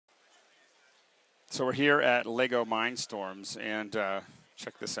So we're here at Lego Mindstorms, and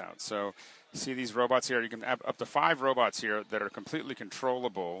check this out. So see these robots here? You can have up to 5 robots here that are completely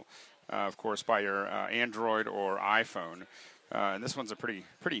controllable, of course, by your Android or iPhone. And this one's a pretty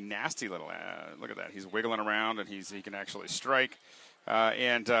nasty little. Look at that. He's wiggling around, and he can actually strike.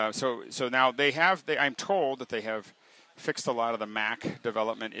 So now I'm told that they have fixed a lot of the Mac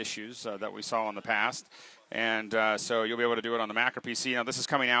development issues that we saw in the past. And so you'll be able to do it on the Mac or PC. Now, this is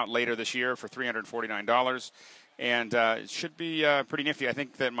coming out later this year for $349, and it should be pretty nifty. I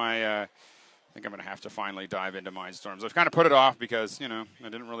think that I think I'm going to have to finally dive into Mindstorms. I've kind of put it off because, I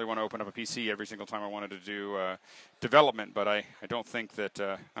didn't really want to open up a PC every single time I wanted to do development, but I don't think that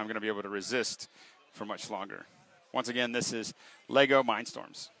I'm going to be able to resist for much longer. Once again, this is Lego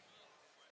Mindstorms.